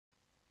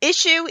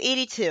Issue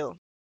 82.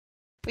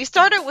 We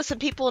start out with some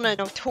people in a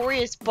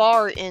notorious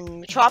bar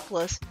in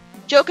Metropolis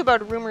joke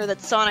about a rumor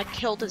that Sonic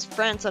killed his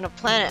friends on a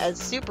planet as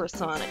Super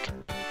Sonic.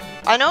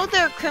 I know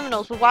they're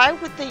criminals, but why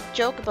would they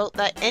joke about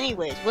that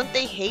anyways? Wouldn't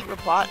they hate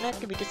Robotnik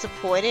and be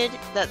disappointed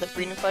that the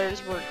freedom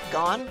fighters were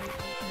gone?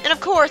 And of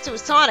course, it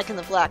was Sonic in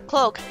the black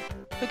cloak,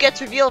 who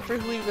gets revealed for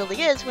who he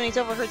really is when he's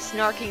overheard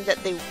snarking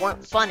that they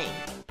weren't funny.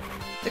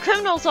 The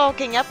criminals all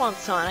gang up on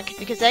Sonic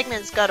because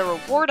Eggman's got a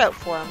reward out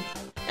for him,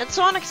 and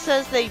Sonic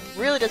says that he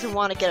really doesn't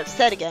want to get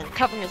upset again,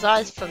 covering his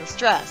eyes from the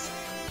stress.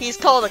 He's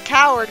called a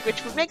coward,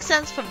 which would make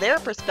sense from their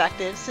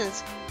perspective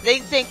since they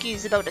think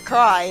he's about to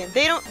cry, and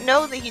they don't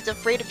know that he's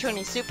afraid of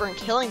turning super and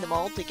killing them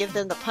all to give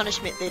them the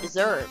punishment they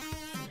deserve.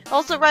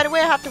 Also, right away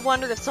I have to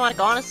wonder if Sonic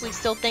honestly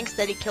still thinks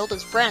that he killed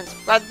his friends,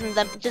 rather than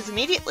them just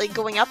immediately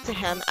going up to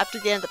him after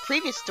the end of the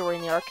previous story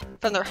in the arc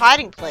from their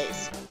hiding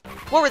place.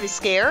 What, were they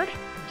scared?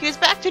 He was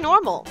back to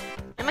normal.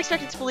 I'm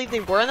expected to believe they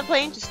were on the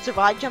plane, just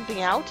survived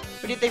jumping out,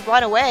 or did they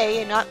run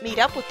away and not meet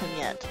up with him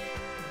yet?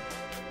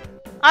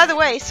 Either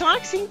way,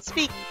 Sonic seems to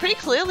be pretty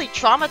clearly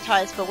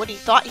traumatized by what he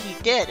thought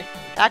he did,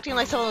 acting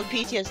like someone with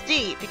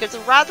PTSD, because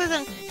rather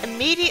than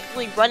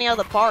immediately running out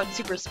of the bar at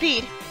super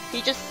speed,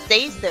 he just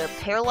stays there,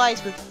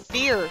 paralyzed with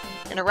fear,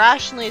 and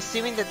irrationally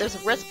assuming that there's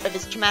a risk of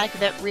his traumatic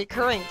event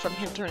reoccurring from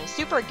him turning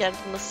super again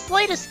from the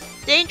slightest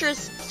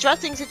dangerous,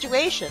 stressing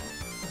situation.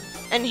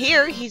 And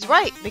here, he's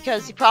right,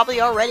 because he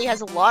probably already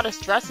has a lot of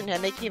stress in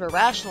him, making him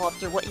irrational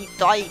after what he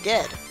thought he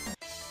did.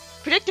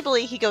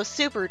 Predictably, he goes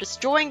super,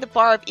 destroying the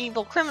bar of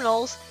evil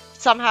criminals,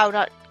 somehow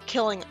not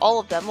killing all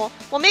of them.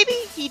 Well, maybe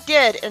he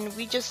did, and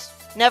we just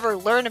never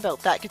learn about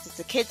that because it's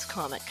a kid's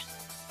comic.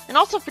 And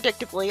also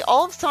predictably,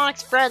 all of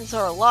Sonic's friends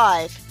are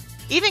alive.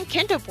 Even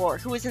Kintobor,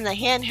 who was in the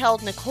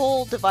handheld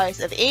Nicole device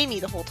of Amy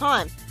the whole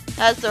time,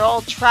 as they're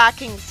all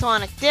tracking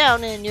Sonic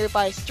down in a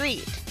nearby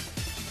street.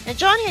 And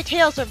Johnny and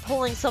Tails are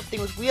pulling something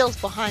with wheels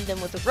behind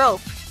them with a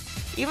rope,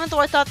 even though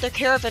I thought their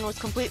caravan was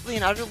completely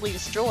and utterly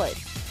destroyed.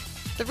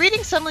 The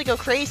readings suddenly go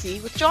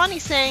crazy, with Johnny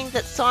saying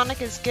that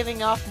Sonic is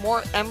giving off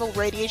more emerald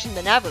radiation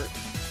than ever.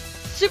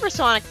 Super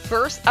Sonic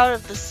bursts out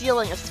of the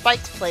ceiling of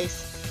Spike's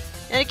place,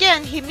 and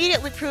again he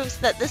immediately proves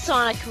that this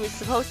Sonic, who is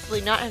supposedly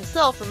not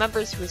himself,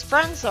 remembers who his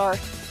friends are,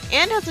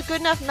 and has a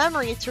good enough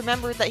memory to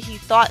remember that he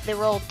thought they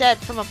were all dead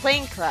from a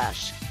plane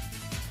crash.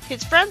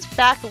 His friends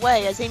back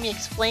away as Amy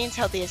explains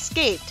how they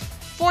escaped.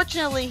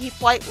 Fortunately, he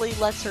politely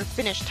lets her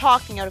finish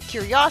talking out of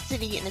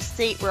curiosity in a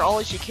state where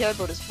all she cared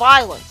about is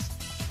violence.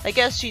 I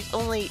guess she's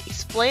only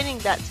explaining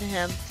that to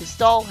him to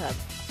stall him.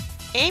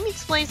 Amy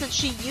explains that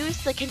she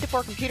used the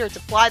Kintobor computer to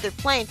fly their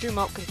plane through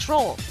remote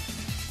control.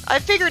 I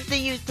figured they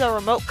used the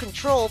remote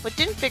control, but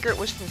didn't figure it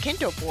was from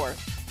Kintobor.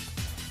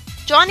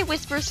 Johnny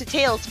whispers to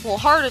Tails to pull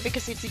harder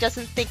because he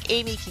doesn't think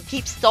Amy can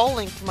keep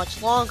stalling for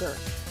much longer.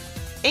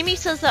 Amy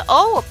says that,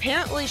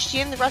 apparently she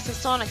and the rest of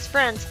Sonic's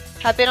friends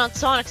have been on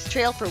Sonic's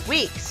trail for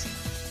weeks.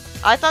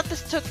 I thought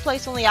this took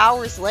place only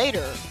hours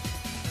later.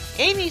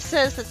 Amy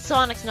says that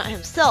Sonic's not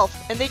himself,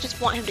 and they just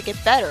want him to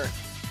get better.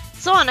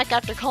 Sonic,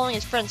 after calling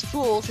his friends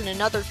fools in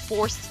another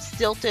forced,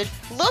 stilted,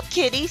 "Look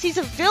kiddies, he's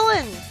a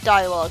villain"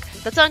 dialogue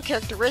that's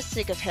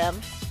uncharacteristic of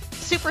him.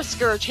 Super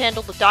Scourge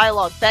handled the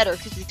dialogue better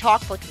because he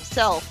talked like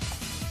himself.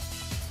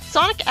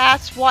 Sonic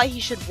asks why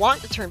he should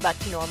want to turn back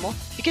to normal,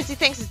 because he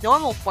thinks his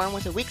normal form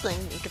was a weakling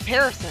in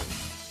comparison.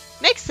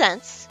 Makes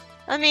sense.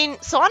 I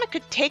mean, Sonic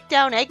could take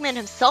down Eggman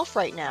himself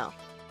right now.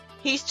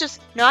 He's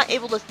just not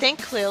able to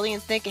think clearly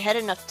and think ahead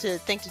enough to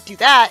think to do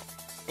that,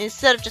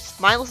 instead of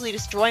just mindlessly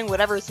destroying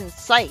whatever is in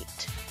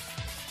sight.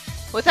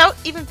 Without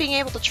even being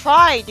able to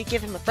try to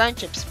give him a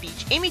friendship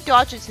speech, Amy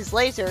dodges his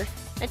laser,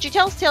 and she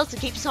tells Tails to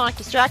keep Sonic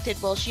distracted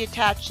while she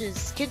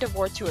attaches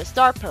Kintobor to a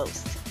star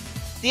post.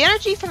 The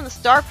energy from the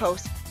star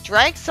post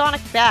drags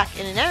Sonic back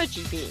in an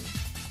energy beam.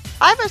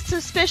 I have a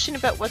suspicion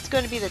about what's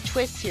going to be the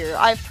twist here.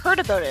 I've heard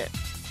about it.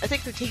 I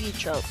think they're TV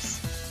tropes.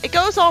 It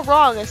goes all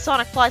wrong as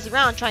Sonic flies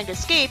around trying to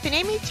escape, and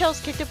Amy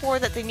tells Kintobor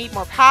that they need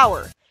more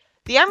power.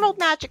 The emerald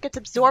magic gets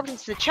absorbed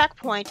into the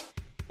checkpoint,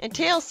 and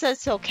Tails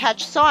says he'll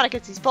catch Sonic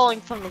as he's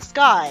falling from the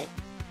sky.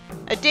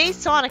 A dazed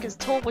Sonic is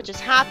told what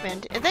just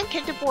happened, and then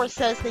Kintobor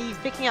says that he's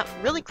picking up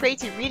really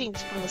crazy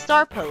readings from the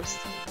star post,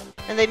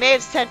 and they may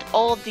have sent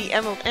all of the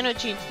emerald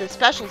energy into the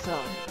special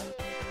zone.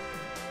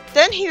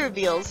 Then he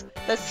reveals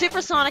that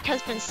Super Sonic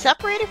has been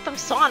separated from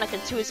Sonic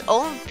into his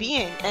own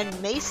being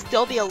and may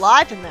still be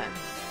alive in there.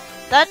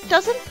 That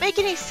doesn't make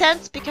any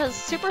sense because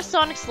Super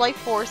Sonic's life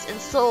force and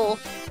soul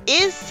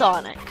is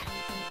Sonic,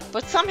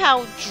 but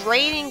somehow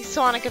draining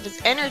Sonic of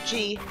his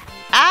energy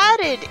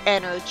added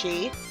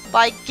energy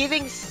by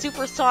giving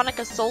Super Sonic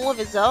a soul of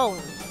his own.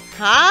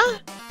 Huh?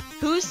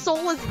 Whose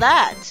soul is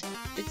that?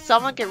 Did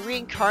someone get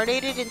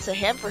reincarnated into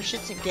him for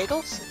shits and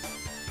giggles?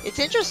 It's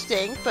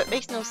interesting, but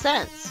makes no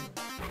sense.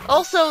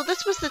 Also,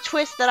 this was the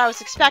twist that I was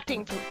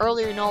expecting from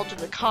earlier knowledge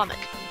of the comic.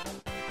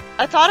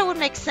 I thought it would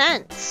make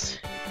sense.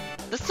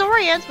 The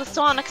story ends with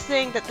Sonic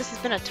saying that this has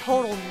been a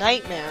total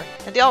nightmare,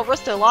 and they all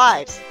risk their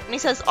lives, and he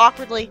says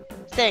awkwardly,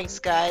 "Thanks,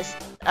 guys.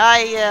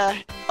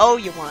 I owe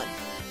you one."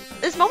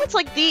 It's moments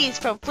like these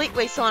from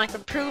Fleetway Sonic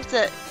that proves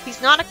that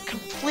he's not a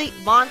complete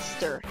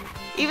monster.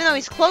 Even though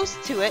he's close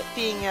to it,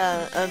 being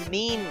a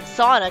mean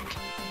Sonic,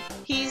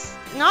 he's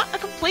not a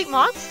complete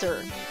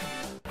monster.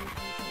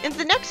 In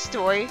the next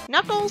story,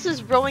 Knuckles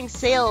is rowing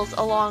sails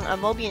along a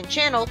Mobian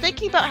channel,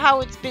 thinking about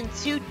how it's been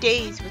 2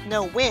 days with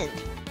no wind,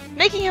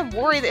 making him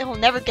worry that he'll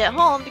never get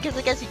home because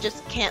I guess he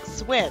just can't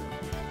swim.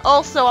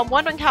 Also, I'm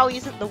wondering how he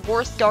isn't the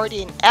worst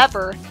guardian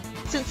ever,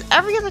 since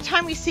every other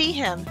time we see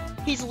him,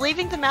 he's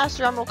leaving the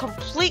Master Emerald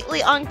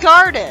completely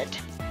unguarded.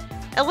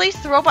 At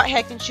least the robot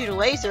head can shoot a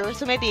laser,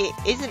 so maybe it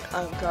isn't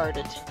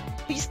unguarded.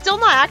 He's still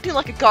not acting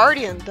like a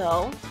guardian,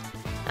 though.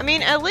 I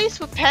mean, at least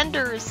with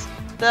Penders,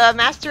 the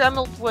Master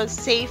Emerald was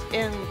safe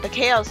in the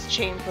Chaos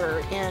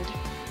Chamber, and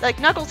like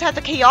Knuckles had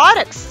the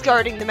Chaotix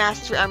guarding the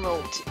Master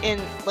Emerald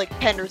in like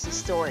Penders'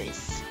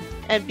 stories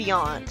and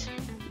beyond.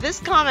 This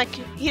comic,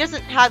 he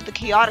doesn't have the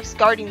Chaotix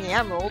guarding the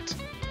Emerald.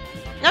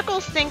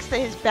 Knuckles thinks that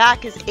his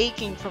back is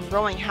aching from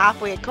rowing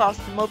halfway across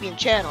the Mobian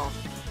Channel.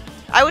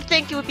 I would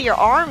think it would be your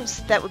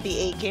arms that would be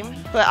aching,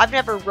 but I've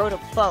never rowed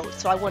a boat,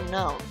 so I wouldn't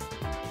know.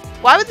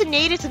 Why would the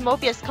natives of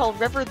Mobius call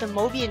river the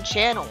Mobian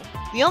Channel?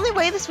 The only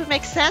way this would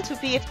make sense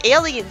would be if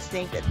aliens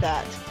named it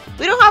that.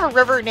 We don't have a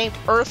river named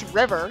Earth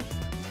River.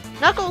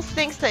 Knuckles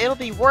thinks that it'll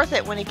be worth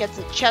it when he gets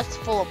a chest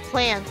full of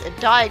plans and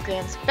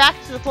diagrams back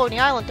to the floating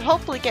island to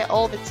hopefully get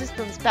all of its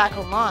systems back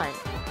online.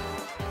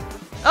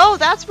 Oh,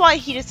 that's why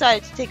he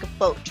decided to take a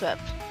boat trip.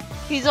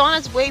 He's on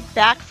his way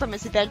back from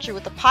his adventure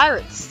with the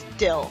pirates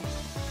still.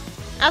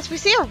 As we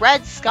see a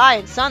red sky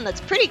and sun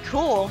that's pretty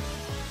cool,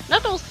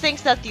 Knuckles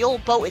thinks that the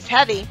old boat is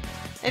heavy,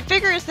 and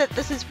figures that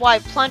this is why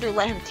Plunder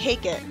let him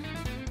take it.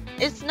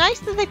 It's nice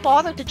that they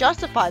bothered to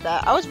justify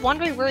that. I was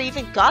wondering where he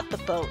even got the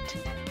boat.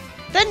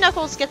 Then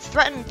Knuckles gets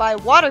threatened by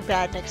water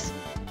badniks,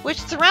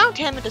 which surround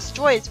him and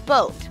destroy his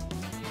boat.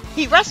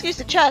 He rescues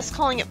the chest,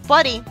 calling it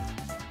Buddy,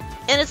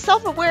 and is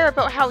self-aware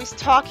about how he's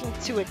talking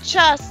to a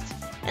chest,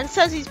 and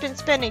says he's been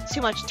spending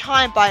too much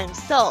time by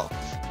himself.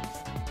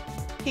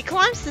 He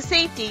climbs to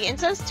safety and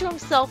says to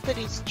himself that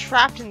he's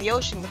trapped in the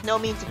ocean with no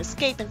means of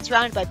escape and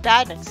surrounded by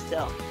badniks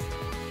still.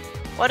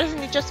 Why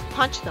doesn't he just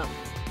punch them?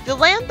 The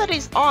land that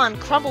he's on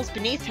crumbles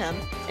beneath him,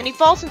 and he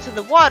falls into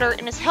the water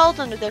and is held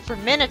under there for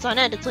minutes on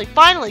end until he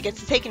finally gets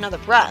to take another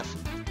breath.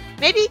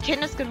 Maybe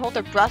echidnas can hold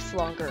their breaths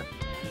longer.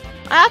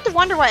 I have to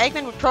wonder why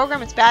Eggman would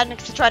program his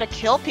badniks to try to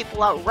kill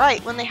people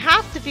outright when they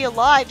have to be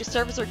alive to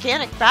serve as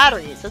organic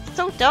batteries. That's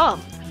so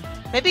dumb.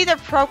 Maybe they're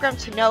programmed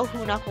to know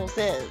who Knuckles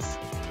is.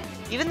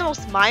 Even the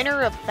most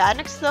minor of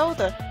badniks though,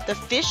 the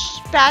fish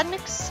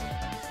badniks?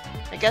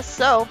 I guess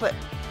so, but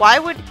why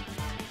would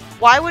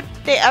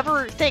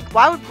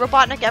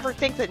Robotnik ever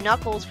think that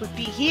Knuckles would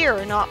be here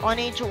and not on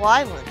Angel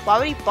Island? Why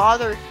would he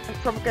bother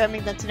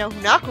programming them to know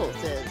who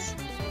Knuckles is?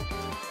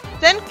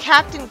 Then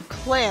Captain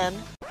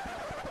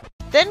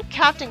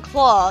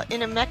Claw,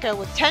 in a mecha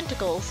with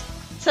tentacles,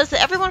 says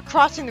that everyone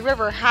crossing the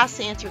river has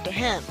to answer to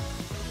him.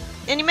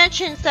 And he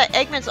mentions that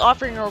Eggman's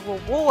offering a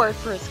reward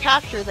for his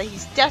capture that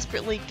he's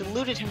desperately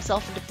deluded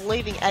himself into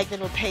believing Eggman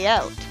would pay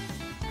out.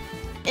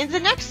 In the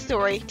next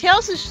story,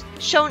 Tails is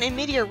shown in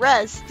Meteor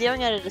Res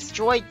staring at a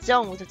destroyed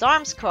zone with his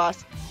arms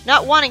crossed,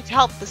 not wanting to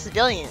help the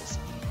civilians.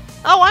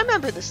 Oh, I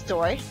remember this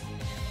story.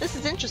 This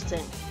is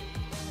interesting.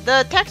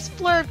 The text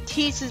blurb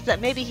teases that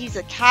maybe he's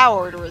a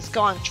coward or a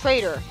gone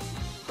traitor,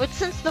 but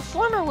since the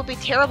former would be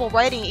terrible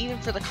writing even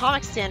for the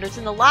comic standards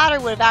and the latter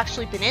would have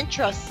actually been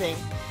interesting,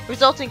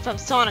 resulting from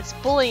Sonic's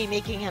bully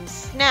making him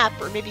snap,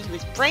 or maybe he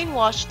was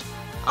brainwashed,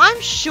 I'm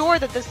sure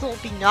that this will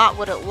be not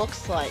what it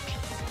looks like.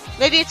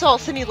 Maybe it's all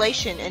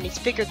simulation and he's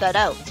figured that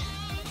out.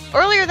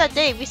 Earlier that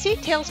day, we see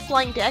Tails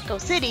flying to Echo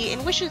City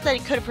and wishes that he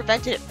could have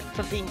prevented it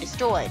from being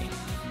destroyed.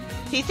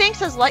 He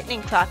thinks as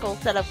lightning crackles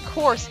that of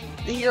course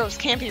the heroes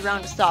can't be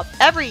around to stop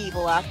every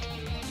evil act,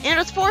 and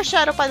as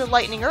foreshadowed by the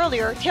lightning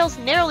earlier, Tails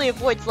narrowly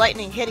avoids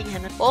lightning hitting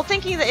him while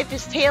thinking that if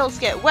his tails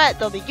get wet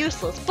they'll be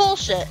useless.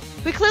 Bullshit!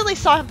 We clearly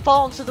saw him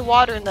fall into the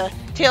water in the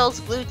Tails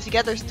Glued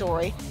Together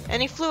story,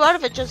 and he flew out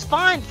of it just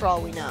fine for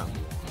all we know.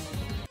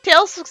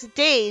 Tails looks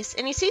dazed,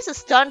 and he sees a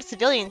stunned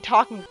civilian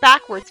talking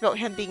backwards about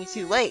him being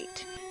too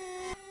late.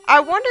 I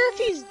wonder if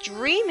he's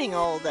dreaming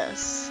all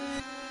this.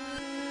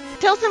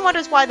 Tails then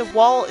wonders why the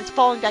wall is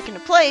falling back into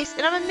place,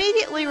 and I'm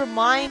immediately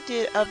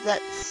reminded of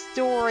that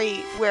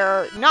story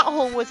where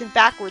Knothole was in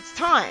backwards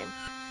time.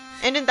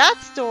 And in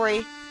that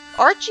story,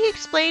 Archie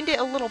explained it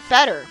a little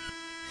better.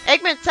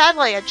 Eggman's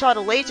satellite had shot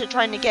a laser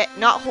trying to get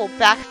Knothole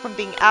back from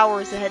being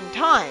hours ahead in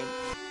time.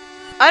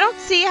 I don't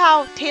see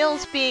how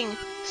Tails being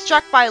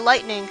struck by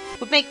lightning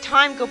would make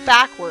time go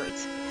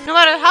backwards, no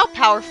matter how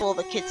powerful of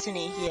a kitsune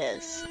he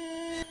is.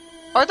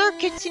 Are there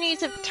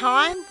kitsunes of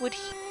time? Would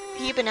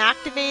he have been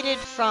activated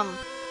from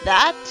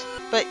that?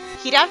 But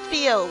he'd have to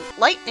be a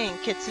lightning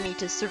kitsune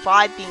to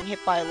survive being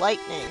hit by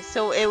lightning,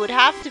 so it would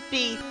have to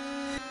be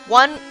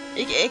one.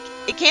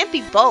 It can't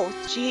be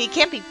both. He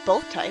can't be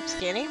both types,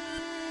 can he?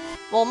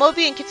 Well,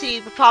 Moby and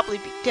Kitsune would probably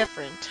be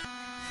different.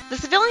 The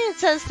civilian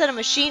says that a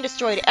machine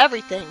destroyed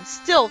everything,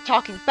 still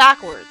talking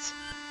backwards.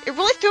 It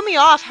really threw me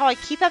off how I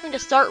keep having to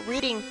start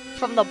reading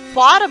from the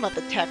bottom of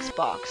the text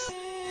box.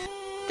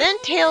 Then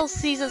Tails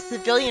sees a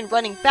civilian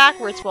running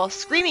backwards while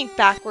screaming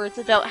backwards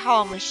about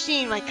how a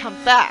machine might come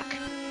back.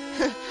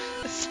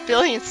 A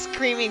civilian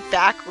screaming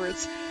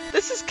backwards.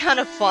 This is kind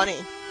of funny.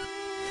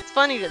 It's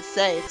funny to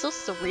say, it's so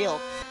surreal.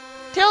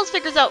 Tails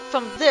figures out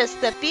from this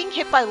that being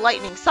hit by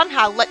lightning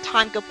somehow let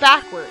time go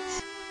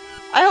backwards.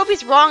 I hope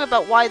he's wrong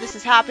about why this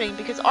is happening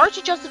because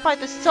Archie justified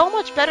this so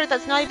much better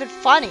that's not even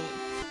funny.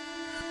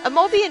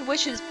 Amobian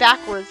wishes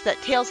backwards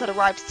that Tails had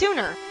arrived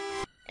sooner,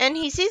 and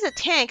he sees a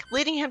tank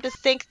leading him to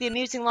think the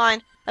amusing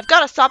line, "I've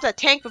got to stop that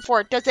tank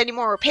before it does any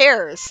more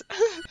repairs."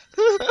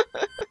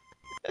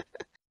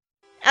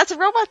 As the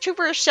robot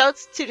trooper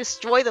shouts to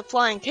destroy the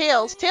flying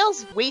Tails,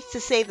 Tails waits to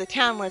save the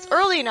town when it's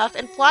early enough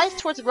and flies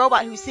towards the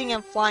robot who's seeing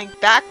him flying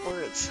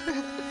backwards.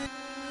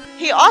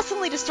 He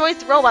awesomely destroys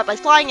the robot by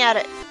flying at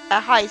it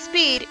at high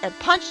speed and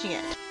punching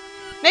it,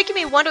 making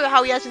me wonder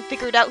how he hasn't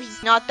figured out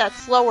he's not that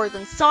slower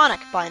than Sonic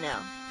by now.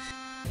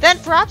 Then,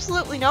 for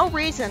absolutely no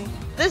reason,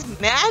 this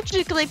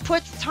magically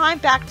puts time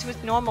back to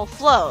its normal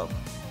flow.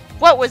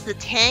 What, was the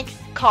tank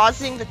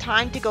causing the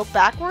time to go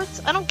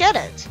backwards? I don't get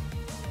it.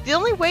 The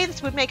only way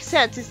this would make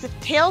sense is if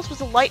Tails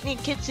was a lightning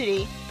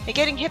kitsune and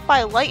getting hit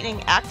by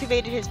lightning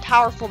activated his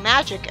powerful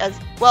magic as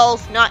well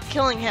as not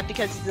killing him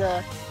because he's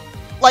a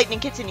lightning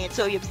kitsune and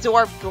so he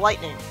absorbed the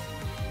lightning.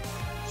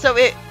 So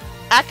it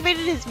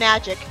activated his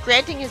magic,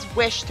 granting his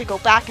wish to go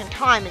back in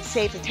time and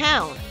save the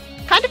town.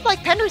 Kind of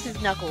like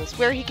Pender's Knuckles,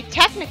 where he could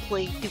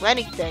technically do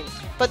anything,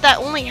 but that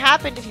only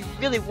happened if he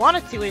really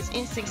wanted to and his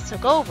instincts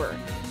took over.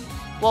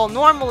 Well,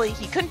 normally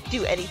he couldn't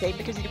do anything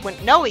because he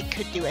wouldn't know he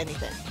could do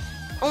anything.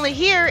 Only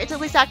here, it's at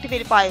least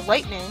activated by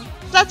lightning.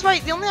 So that's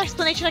right, the only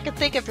explanation I can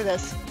think of for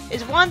this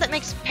is one that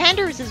makes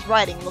Pender's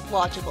writing look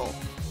logical.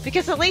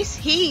 Because at least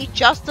he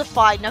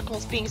justified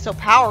Knuckles being so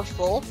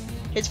powerful.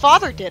 His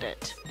father did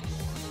it.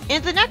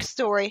 In the next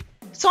story,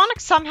 Sonic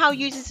somehow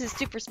uses his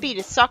super speed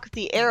to suck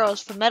the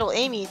arrows from Metal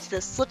Amy to the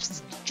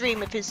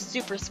slipstream of his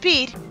super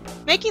speed,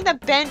 making them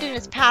bend in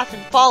his path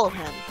and follow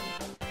him.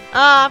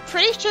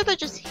 Pretty sure they're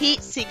just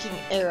heat-seeking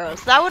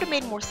arrows. That would have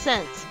made more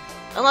sense.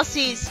 Unless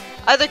he's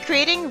either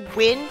creating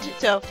wind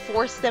to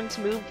force them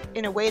to move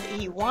in a way that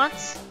he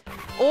wants,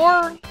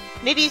 or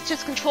maybe he's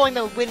just controlling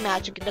the wind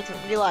magic and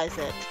doesn't realize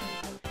it.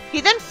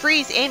 He then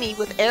frees Amy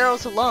with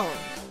arrows alone.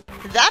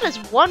 That is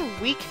one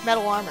weak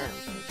metal armor.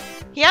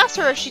 He asks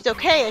her if she's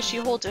okay as she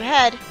holds her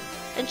head,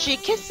 and she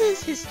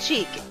kisses his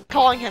cheek,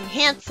 calling him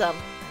handsome,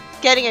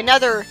 getting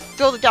another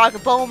throw the dog a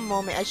bone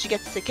moment as she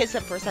gets to kiss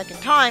him for a second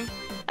time,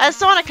 as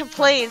Sonic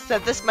complains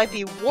that this might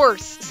be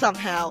worse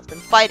somehow than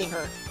fighting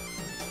her.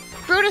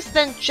 Brutus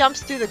then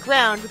jumps through the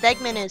ground with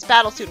Eggman in his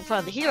battlesuit in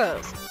front of the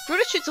heroes.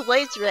 Brutus shoots a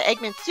laser at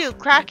Eggman's suit,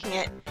 cracking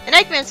it, and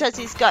Eggman says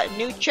he's got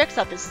new tricks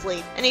up his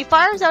sleeve, and he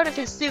fires out of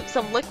his suit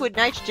some liquid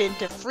nitrogen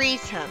to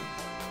freeze him.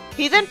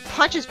 He then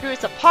punches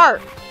Brutus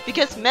apart,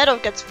 because metal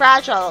gets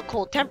fragile at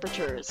cold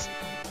temperatures.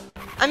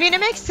 I mean, it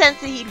makes sense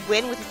that he'd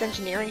win with his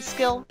engineering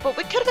skill, but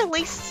we could have at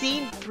least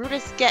seen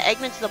Brutus get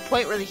Eggman to the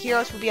point where the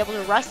heroes would be able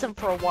to arrest him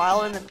for a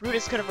while, and then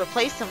Brutus could have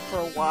replaced him for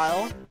a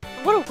while.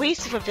 What a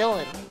waste of a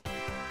villain.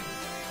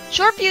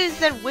 S.T.C.reviews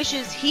then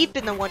wishes he'd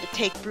been the one to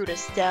take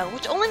Brutus down,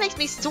 which only makes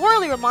me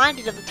sorely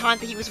reminded of the time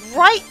that he was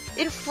right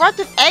in front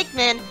of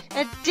Eggman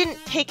and didn't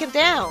take him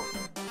down.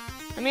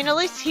 I mean, at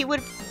least he would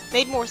have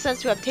made more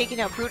sense to have taken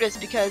out Brutus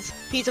because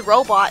he's a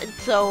robot, and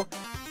so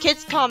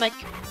Kids Comic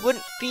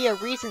wouldn't be a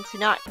reason to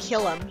not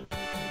kill him.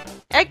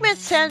 Eggman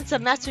sends a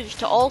message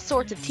to all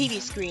sorts of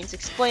TV screens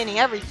explaining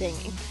everything.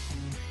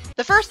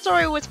 The first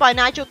story was by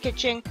Nigel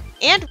Kitching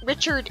and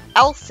Richard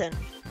Elson,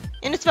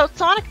 and it's about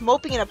Sonic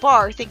moping in a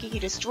bar thinking he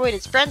destroyed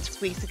his friend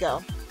 6 weeks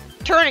ago,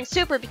 turning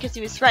super because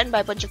he was threatened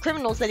by a bunch of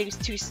criminals that he was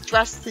too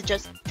stressed to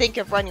just think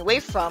of running away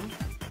from,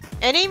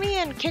 and Amy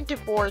and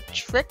Kintobor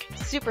trick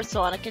Super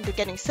Sonic into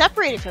getting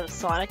separated from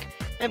Sonic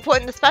and put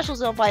in the special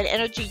zone by an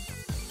energy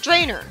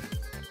drainer.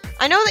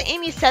 I know that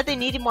Amy said they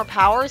needed more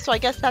power, so I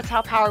guess that's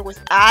how power was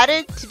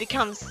added to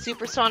become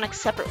Super Sonic's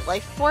separate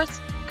life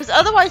force, because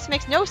otherwise it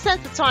makes no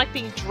sense that Sonic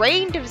being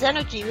drained of his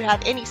energy would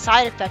have any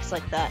side effects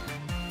like that.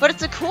 But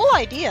it's a cool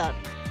idea.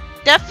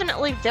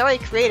 Definitely very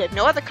creative.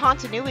 No other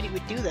continuity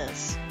would do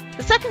this.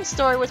 The second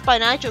story was by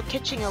Nigel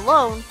Kitching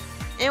alone,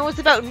 and it was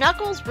about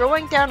Knuckles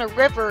rowing down a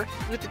river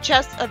with the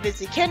chest of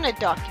his Echidna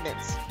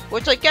documents,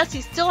 which I guess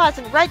he still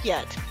hasn't read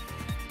yet.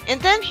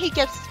 And then he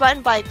gets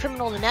threatened by a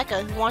criminal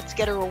Naneka who wants to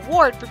get a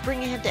reward for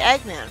bringing him to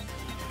Eggman.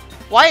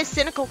 Why a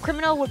cynical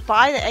criminal would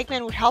buy that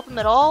Eggman would help him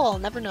at all, I'll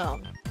never know.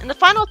 And the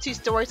final two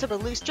stories are by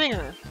Lou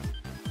Stringer.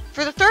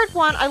 For the third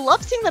one, I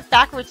love seeing the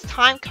backwards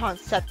time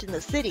concept in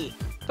the city,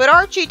 but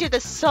Archie did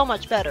this so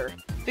much better.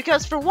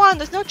 Because for one,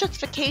 there's no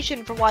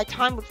justification for why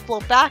time would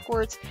flow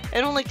backwards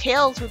and only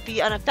Tails would be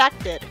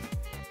unaffected.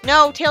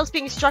 No, Tails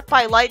being struck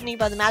by lightning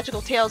by the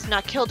magical Tails and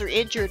not killed or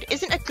injured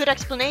isn't a good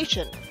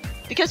explanation,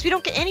 because we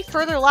don't get any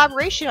further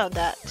elaboration on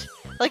that,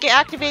 like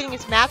activating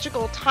his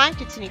magical time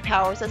kitsune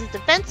powers as a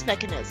defense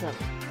mechanism.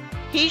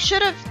 He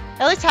should have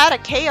at least had a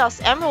Chaos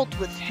Emerald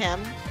with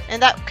him,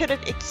 And that could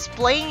have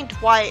explained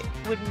why it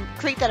would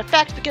create that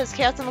effect, because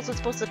Chaos Emeralds are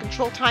supposed to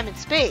control time and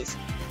space.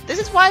 This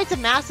is why it's a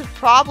massive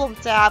problem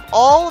to have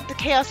all of the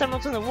Chaos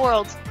Emeralds in the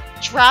world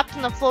trapped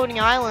on the floating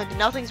island and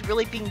nothing's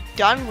really being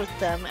done with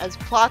them as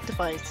plot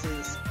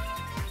devices.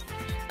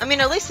 I mean,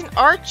 at least in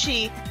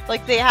Archie,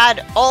 like, they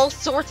had all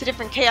sorts of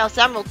different Chaos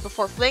Emeralds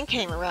before Flynn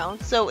came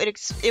around, so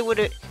it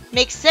would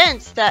make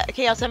sense that a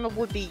Chaos Emerald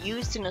would be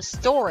used in a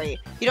story.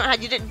 You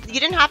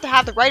didn't have to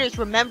have the writers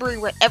remembering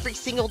where every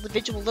single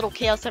individual little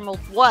Chaos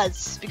Emerald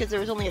was, because there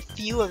was only a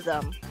few of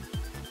them.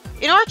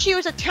 In Archie, it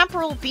was a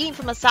temporal beam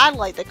from a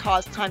satellite that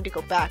caused time to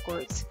go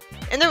backwards.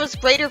 And there was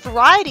greater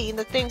variety in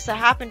the things that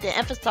happened to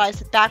emphasize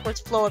the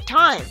backwards flow of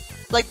time,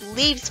 like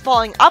leaves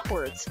falling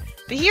upwards.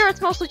 But here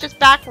it's mostly just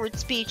backwards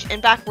speech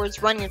and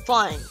backwards running and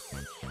flying.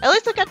 At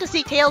least I got to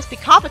see Tails be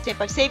competent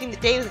by saving the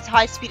day with his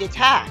high-speed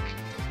attack.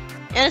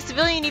 And a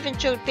civilian even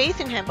showed faith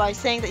in him by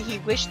saying that he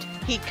wished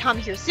he'd come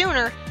here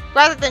sooner,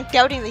 rather than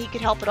doubting that he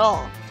could help at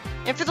all.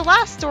 And for the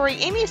last story,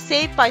 Amy is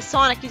saved by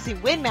Sonic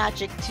using wind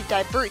magic to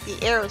divert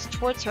the arrows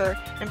towards her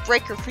and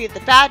break her free of the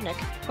Badnik,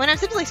 when I'm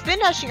simply spin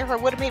dashing her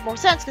would have made more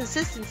sense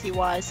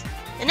consistency-wise.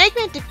 And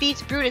Eggman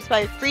defeats Brutus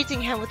by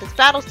freezing him with his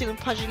battle suit and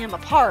punching him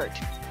apart.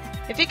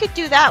 If he could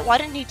do that, why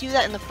didn't he do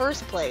that in the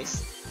first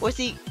place? Well,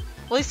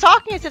 he's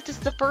talking as if this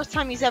is the first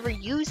time he's ever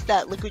used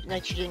that liquid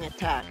nitrogen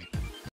attack.